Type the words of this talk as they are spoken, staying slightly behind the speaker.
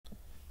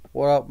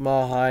What up,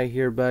 Mile High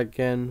here back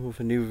again with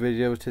a new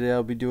video. Today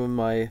I'll be doing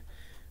my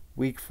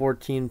week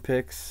 14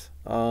 picks.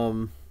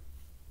 Yeah,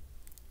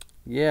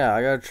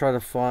 I gotta try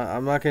to find.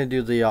 I'm not gonna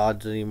do the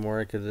odds anymore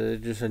because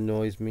it just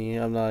annoys me.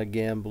 I'm not a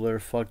gambler.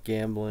 Fuck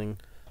gambling.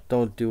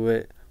 Don't do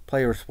it.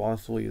 Play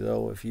responsibly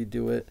though if you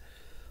do it.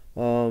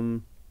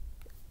 Um,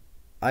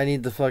 I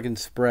need the fucking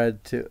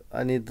spread too.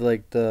 I need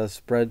like the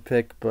spread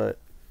pick, but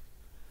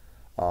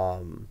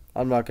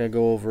I'm not gonna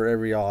go over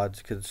every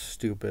odds because it's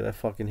stupid. I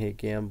fucking hate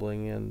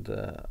gambling, and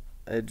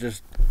it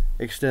just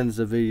extends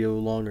the video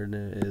longer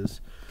than it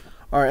is.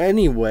 All right.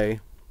 Anyway,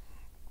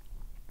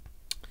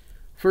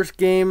 first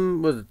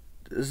game was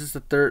is this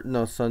the third?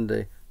 No,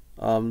 Sunday.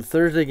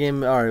 Thursday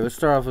game. All right, let's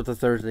start off with the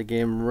Thursday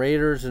game.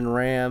 Raiders and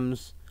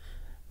Rams.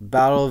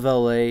 Battle of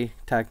LA,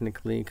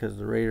 technically, because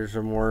the Raiders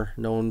are more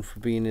known for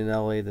being in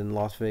LA than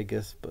Las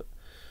Vegas. But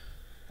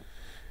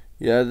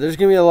yeah, there's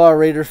gonna be a lot of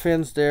Raider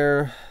fans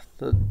there.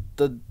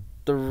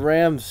 The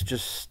Rams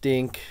just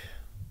stink.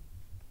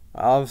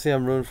 Obviously,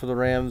 I'm rooting for the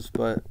Rams,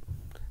 but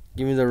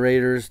give me the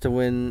Raiders to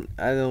win.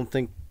 I don't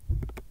think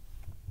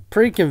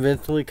pretty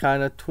convincingly,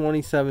 kind of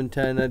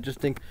 27-10. I just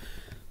think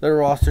their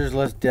roster is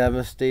less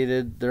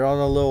devastated. They're on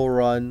a little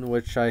run,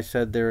 which I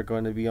said they were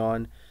going to be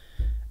on,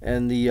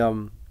 and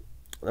the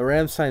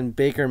Rams signed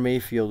Baker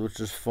Mayfield, which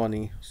is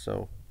funny.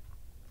 So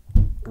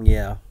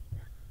yeah,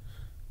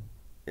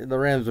 the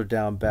Rams are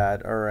down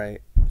bad. All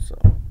right, so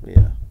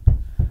yeah.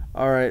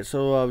 All right,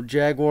 so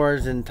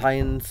Jaguars and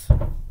Titans.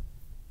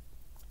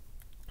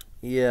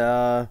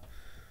 Yeah,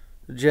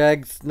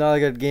 Jags not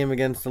a good game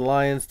against the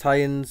Lions.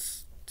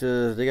 Titans,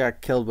 they got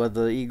killed by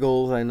the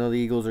Eagles. I know the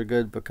Eagles are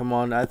good, but come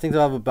on, I think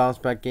they'll have a bounce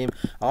back game.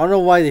 I don't know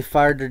why they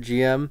fired their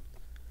GM.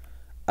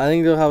 I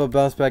think they'll have a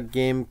bounce back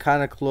game,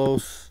 kind of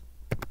close.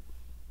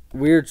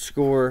 Weird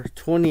score,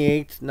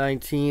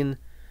 28-19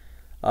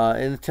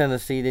 in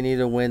Tennessee. They need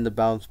to win to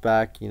bounce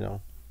back. You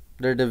know,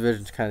 their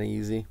division's kind of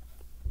easy.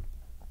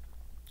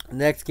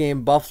 Next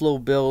game, Buffalo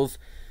Bills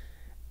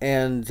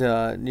and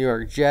New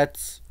York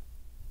Jets.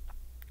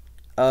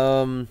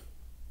 Yeah,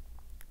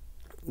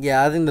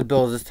 I think the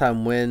Bills this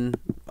time win.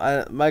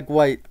 Mike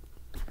White,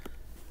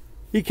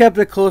 he kept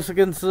it close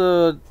against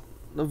the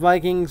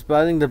Vikings,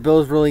 but I think the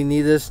Bills really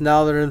need this.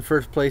 Now they're in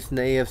first place in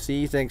the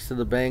AFC thanks to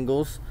the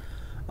Bengals.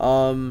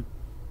 I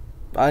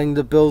think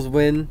the Bills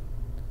win.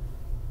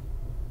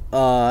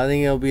 I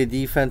think it'll be a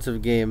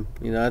defensive game.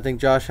 You know, I think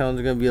Josh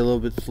Allen's going to be a little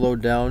bit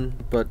slowed down,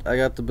 but I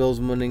got the Bills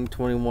winning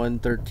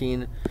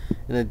 21-13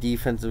 in a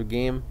defensive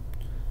game.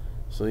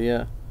 So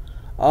yeah.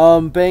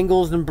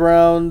 Bengals and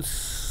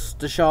Browns.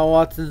 Deshaun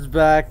Watson's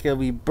back. It'll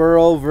be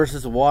Burrow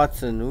versus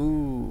Watson.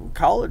 Ooh,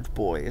 college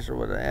boys or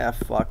whatever. Ah,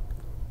 fuck.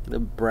 The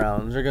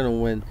Browns are going to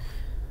win.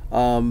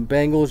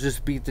 Bengals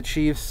just beat the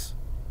Chiefs.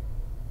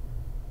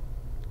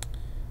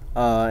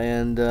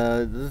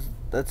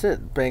 That's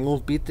it.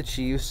 Bengals beat the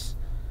Chiefs.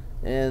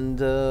 And,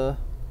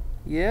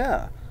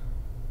 yeah.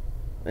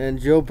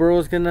 And Joe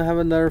Burrow's going to have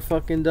another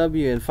fucking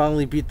W and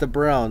finally beat the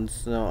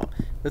Browns. So,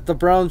 if the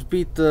Browns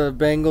beat the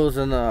Bengals,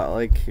 and,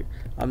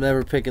 I'm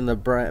never picking the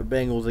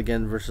Bengals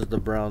again versus the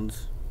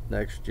Browns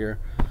next year.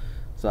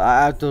 So,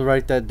 I have to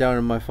write that down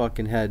in my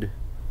fucking head.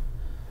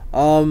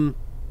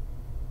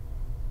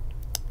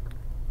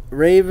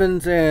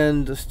 Ravens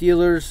and the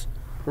Steelers.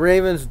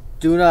 Ravens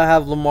do not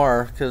have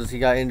Lamar because he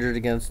got injured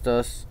against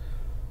us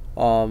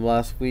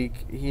last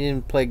week. He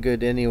didn't play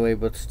good anyway,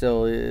 but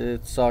still,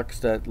 it sucks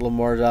that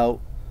Lamar's out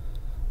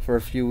for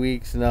a few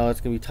weeks. Now it's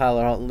going to be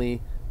Tyler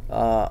Huntley.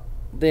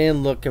 They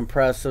didn't look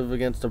impressive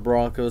against the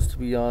Broncos, to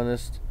be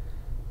honest.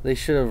 They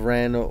should have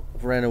ran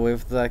away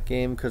with that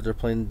game because they're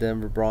playing the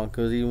Denver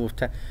Broncos. Even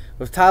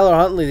with Tyler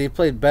Huntley, they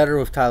played better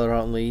with Tyler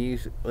Huntley.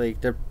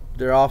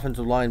 Their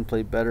offensive line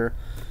played better.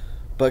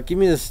 But give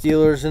me the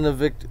Steelers in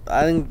the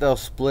I think they'll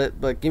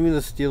split, but give me the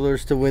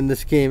Steelers to win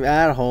this game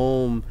at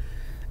home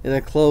in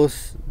a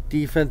close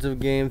defensive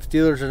game.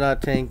 Steelers are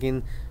not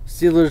tanking.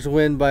 Steelers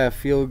win by a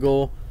field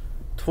goal,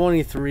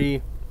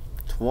 23-20.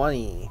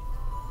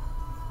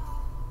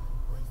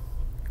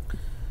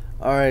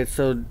 All right,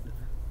 so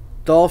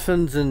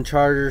Dolphins and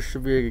Chargers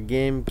should be a good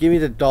game. Give me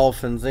the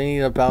Dolphins. They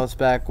need a bounce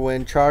back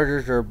win.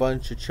 Chargers are a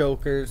bunch of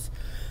chokers.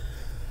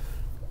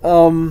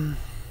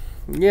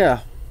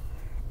 Yeah.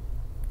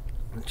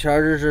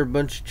 Chargers are a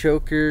bunch of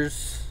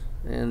chokers,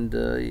 and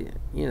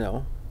you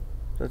know,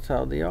 that's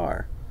how they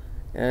are.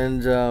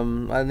 And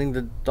I think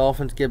the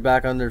Dolphins get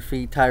back on their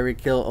feet.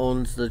 Tyreek Hill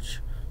owns the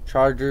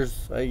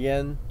Chargers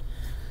again.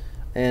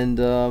 And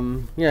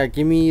yeah,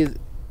 give me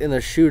in a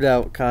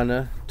shootout, kind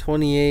of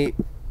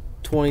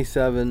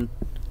 28-27,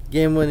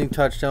 game-winning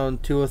touchdown.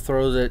 Tua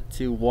throws it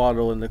to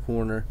Waddle in the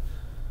corner.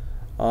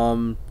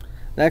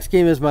 Next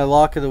game is my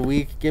lock of the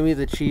week. Give me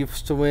the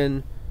Chiefs to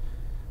win.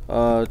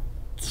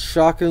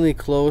 Shockingly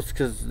close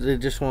because they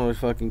just want to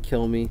fucking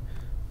kill me.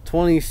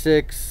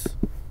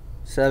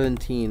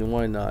 26-17.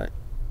 Why not?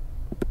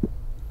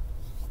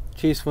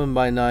 Chiefs win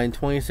by 9.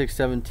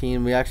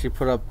 26-17. We actually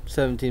put up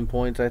 17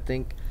 points, I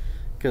think,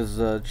 because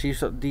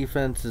Chiefs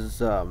defense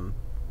is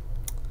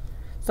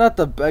It's not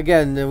the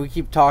again. We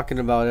keep talking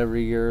about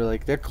every year.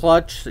 Like they're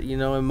clutch, you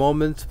know, in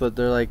moments, but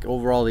they're like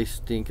overall they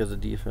stink as a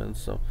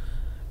defense. So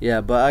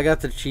yeah, but I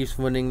got the Chiefs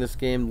winning this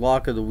game.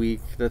 Lock of the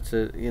week. That's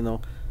it. You know,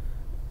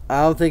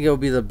 I don't think it'll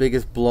be the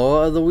biggest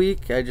blowout of the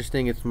week. I just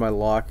think it's my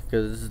lock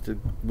because this is the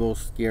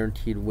most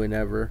guaranteed win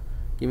ever.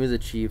 Give me the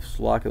Chiefs.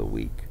 Lock of the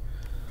week.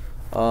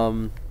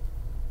 I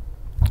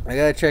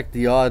gotta check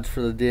the odds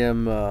for the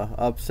damn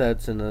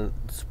upsets and the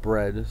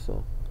spread.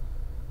 So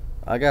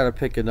I gotta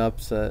pick an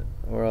upset,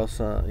 or else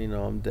you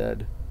know I'm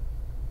dead.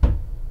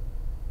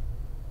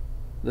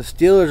 The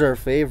Steelers are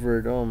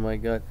favored. Oh my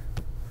god.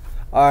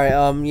 All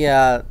right.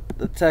 Yeah.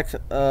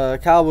 The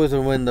Cowboys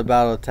will win the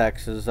Battle of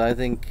Texas. I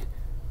think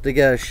they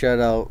get a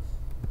shutout.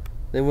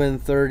 They win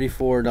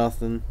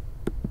 34-0. I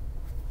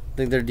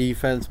think their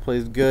defense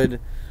plays good.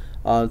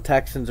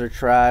 Texans are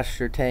trash.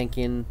 They're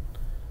tanking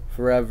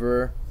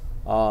forever.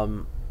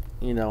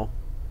 You know,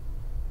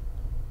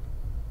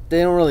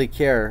 they don't really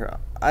care.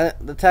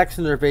 The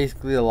Texans are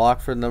basically a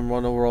lock for the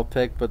 #1 overall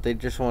pick, but they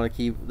just want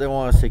to they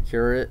want to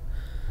secure it.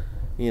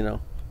 You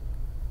know,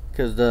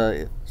 because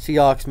the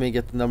Seahawks may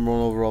get the #1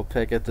 overall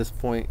pick at this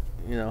point.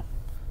 You know,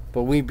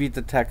 but we beat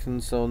the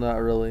Texans, so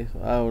not really.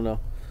 I don't know.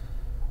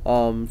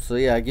 So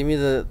yeah, give me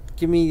the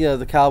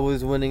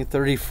Cowboys winning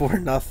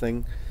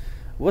 34-0.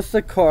 What's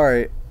the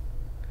card?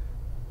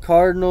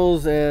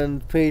 Cardinals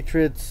and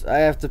Patriots. I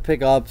have to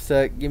pick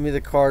upset. Give me the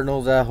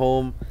Cardinals at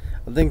home.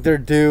 I think they're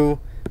due.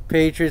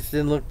 Patriots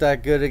didn't look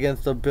that good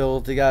against the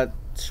Bills. They got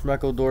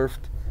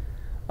Schmeckeldorfed.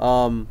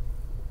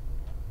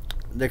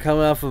 They're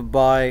coming off a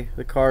bye,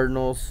 the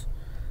Cardinals.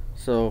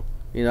 So,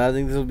 you know, I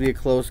think this will be a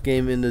close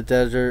game in the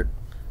desert.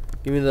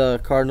 Give me the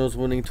Cardinals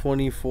winning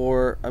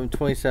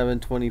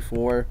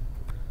 27-24.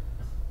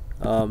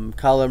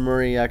 Kyler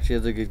Murray actually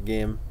has a good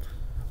game.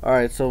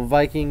 Alright, so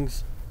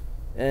Vikings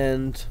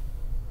and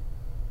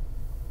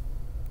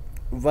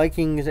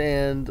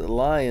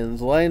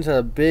Lions. Lions had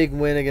a big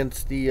win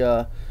against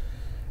the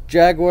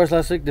Jaguars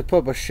last week. They put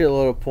up a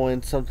shitload of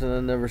points, something I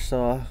never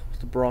saw with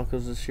the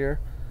Broncos this year.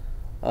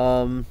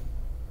 Yeah,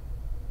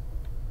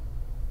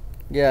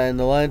 and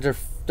the Lions are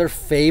their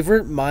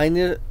favorite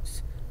minus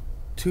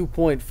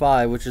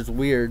 2.5, which is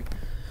weird.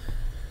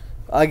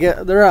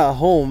 They're at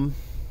home,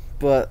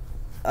 but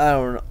I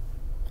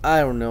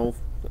don't know.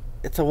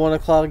 It's a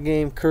 1:00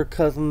 game. Kirk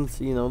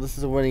Cousins, you know, this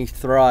is when he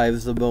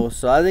thrives the most.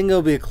 So I think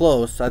it'll be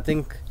close. I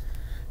think,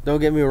 don't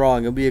get me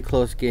wrong, it'll be a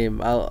close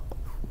game. I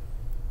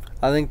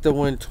think they'll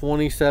win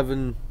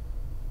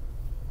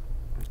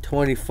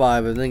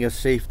 27-25. I think a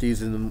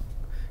safety's in the.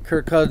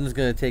 Kirk Cousins is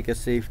gonna take a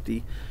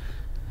safety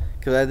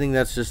because I think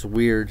that's just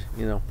weird,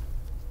 you know.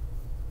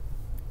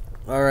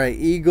 All right,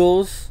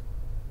 Eagles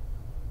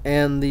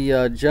and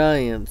the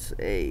Giants.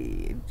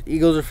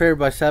 Eagles are favored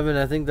by 7.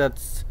 I think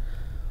that's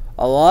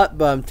a lot,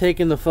 but I'm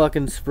taking the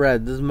fucking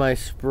spread. This is my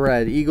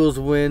spread. Eagles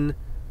win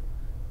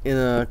in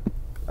a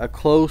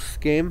close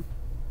game.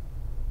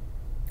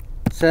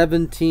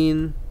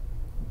 17-10.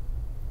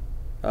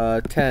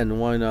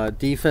 Why not?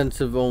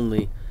 Defensive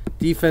only.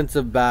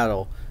 Defensive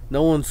battle.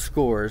 No one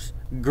scores.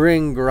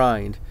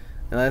 Grind.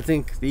 And I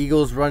think the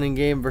Eagles running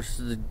game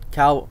versus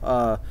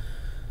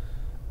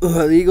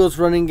the Eagles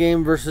running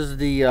game versus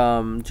the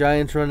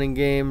Giants running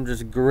game,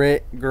 just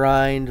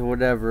grind,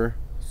 whatever.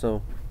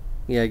 So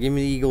yeah, give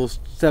me the Eagles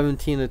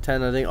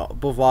 17-10. I think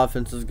both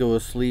offenses go to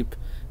sleep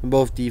and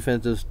both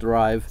defenses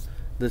thrive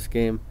this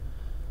game.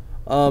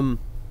 Alright,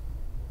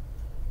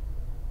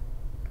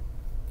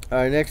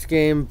 next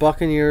game,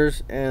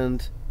 Buccaneers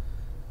and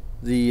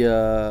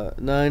the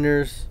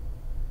Niners.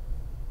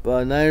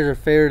 But Niners are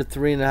favored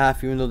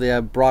 3.5, even though they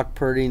have Brock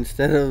Purdy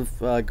instead of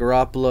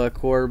Garoppolo at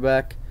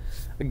quarterback.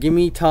 Give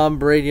me Tom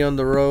Brady on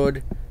the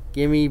road.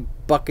 Give me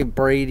Bucket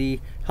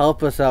Brady.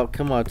 Help us out.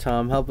 Come on,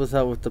 Tom. Help us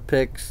out with the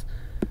picks.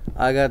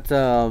 I got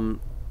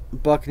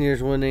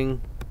Buccaneers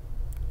winning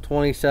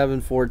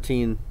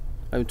 27-14.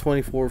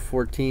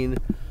 24-14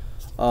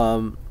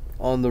 on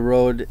the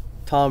road.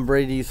 Tom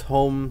Brady's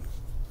home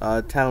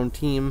town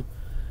team.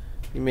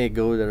 He may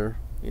go there.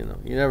 You know,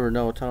 you never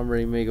know. Tom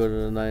Brady may go to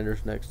the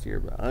Niners next year.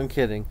 But I'm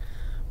kidding.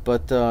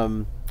 But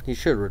he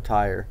should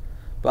retire.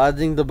 But I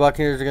think the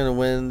Buccaneers are going to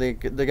win. They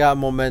got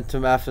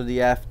momentum after the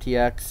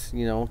FTX.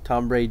 You know,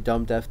 Tom Brady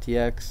dumped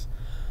FTX.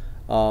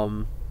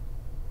 You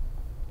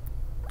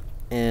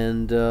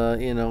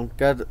know,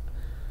 got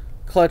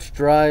clutch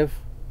drive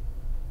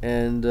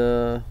and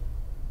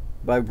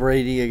by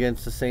Brady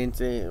against the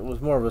Saints. It was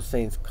more of a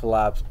Saints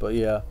collapse, but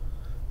yeah.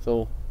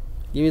 So,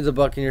 give me the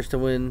Buccaneers to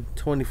win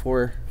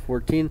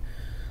 24-14.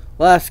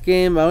 Last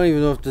game, I don't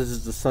even know if this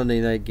is the Sunday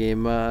night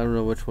game. I don't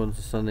know which one's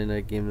the Sunday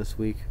night game this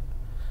week.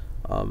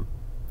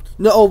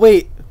 No, oh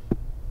wait.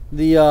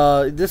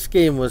 This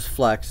game was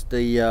flexed.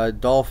 The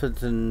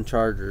Dolphins and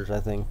Chargers, I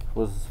think,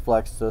 was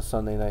flexed to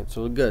Sunday night.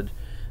 So good.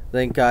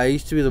 Thank God. It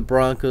used to be the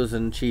Broncos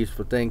and Chiefs,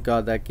 but thank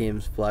God that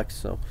game's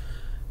flexed. So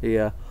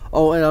yeah.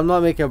 Oh, and I'm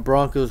not making a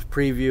Broncos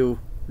preview.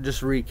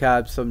 Just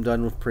recaps. I'm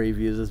done with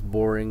previews. It's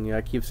boring.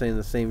 I keep saying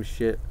the same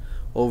shit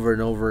over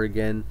and over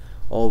again.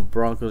 Oh,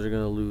 Broncos are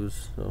gonna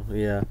lose. So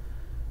yeah.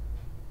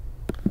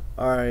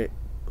 All right.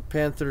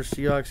 Panthers,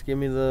 Seahawks. Give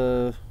me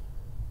the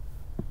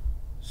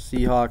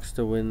Seahawks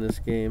to win this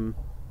game.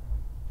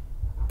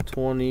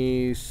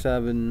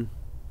 27-10.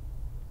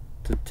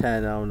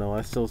 I don't know.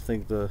 I still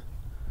think the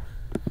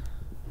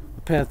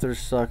Panthers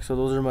suck. So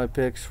those are my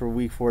picks for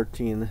Week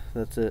 14.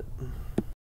 That's it.